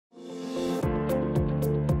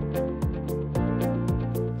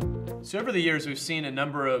So over the years, we've seen a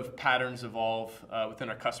number of patterns evolve within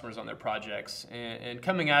our customers on their projects. And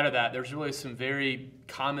coming out of that, there's really some very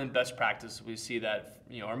common best practices we see that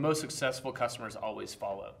our most successful customers always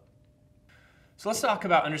follow. So let's talk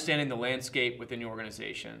about understanding the landscape within your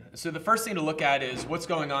organization. So the first thing to look at is what's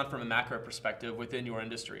going on from a macro perspective within your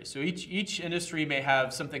industry. So each industry may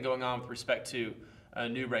have something going on with respect to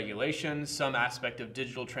new regulations, some aspect of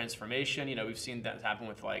digital transformation. We've seen that happen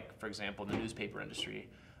with, like, for example, the newspaper industry,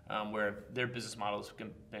 where their business models have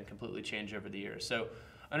been completely changed over the years. So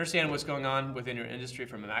understand what's going on within your industry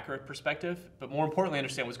from a macro perspective, but more importantly,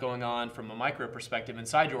 understand what's going on from a micro perspective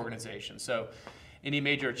inside your organization. So any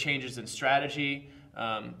major changes in strategy,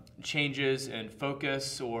 changes in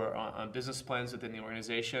focus or on business plans within the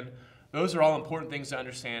organization, those are all important things to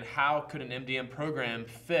understand. How could an MDM program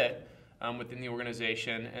fit within the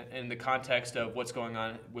organization in the context of what's going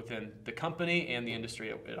on within the company and the industry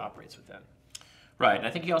it operates within? Right, and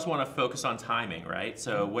I think you also want to focus on timing, right?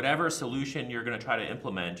 So whatever solution you're going to try to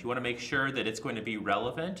implement, you want to make sure that it's going to be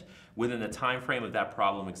relevant within the time frame of that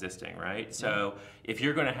problem existing, right? So if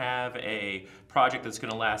you're going to have a project that's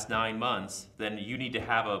going to last 9 months, then you need to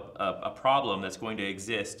have a problem that's going to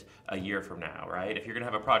exist a year from now, right? If you're going to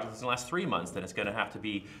have a project that's going to last 3 months, then it's going to have to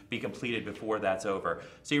be completed before that's over.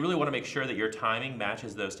 So you really want to make sure that your timing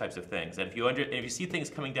matches those types of things. And if you see things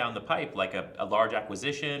coming down the pipe, like a large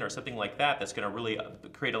acquisition or something like that, that's going to really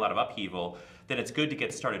create a lot of upheaval, then it's good to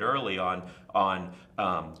get started early on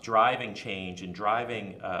driving change and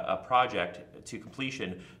driving a project to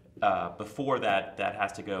completion before that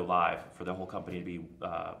has to go live for the whole company to be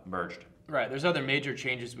merged. Right. There's other major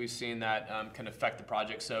changes we've seen that can affect the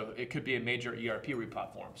project. So it could be a major ERP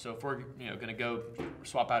replatform. So if we're going to go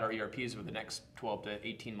swap out our ERPs over the next 12 to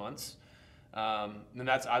 18 months, then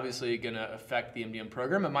that's obviously going to affect the MDM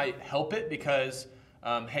program. It might help it because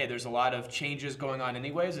hey, there's a lot of changes going on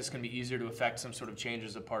anyways. It's going to be easier to affect some sort of change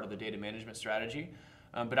as a part of the data management strategy.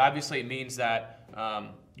 But obviously it means that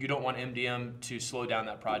you don't want MDM to slow down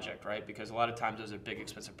that project, right? Because a lot of times those are big,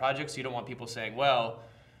 expensive projects. You don't want people saying, well,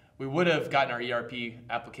 we would have gotten our ERP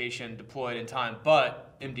application deployed in time,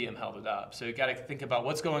 but MDM held it up. So you got to think about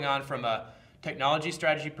what's going on from a technology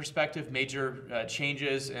strategy perspective, major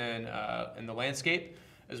changes in the landscape,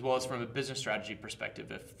 as well as from a business strategy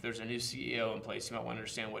perspective. If there's a new CEO in place, you might want to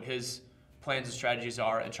understand what his plans and strategies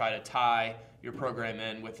are and try to tie your program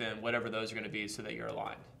in within whatever those are going to be so that you're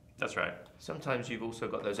aligned. That's right. Sometimes you've also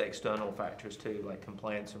got those external factors too, like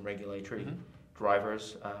compliance and regulatory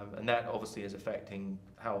drivers, and that obviously is affecting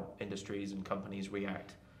how industries and companies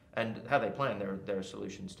react and how they plan their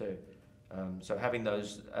solutions too. So having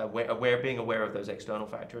those being aware of those external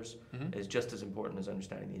factors is just as important as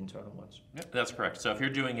understanding the internal ones. Yep, that's correct. So if you're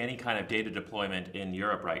doing any kind of data deployment in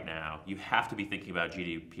Europe right now, you have to be thinking about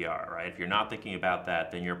GDPR, right? If you're not thinking about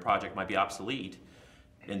that, then your project might be obsolete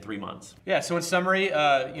in 3 months. Yeah, so in summary,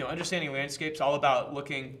 understanding landscape is all about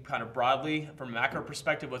looking kind of broadly from a macro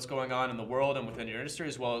perspective, what's going on in the world and within your industry,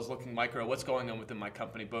 as well as looking micro, what's going on within my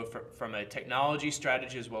company, both from a technology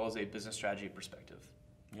strategy as well as a business strategy perspective.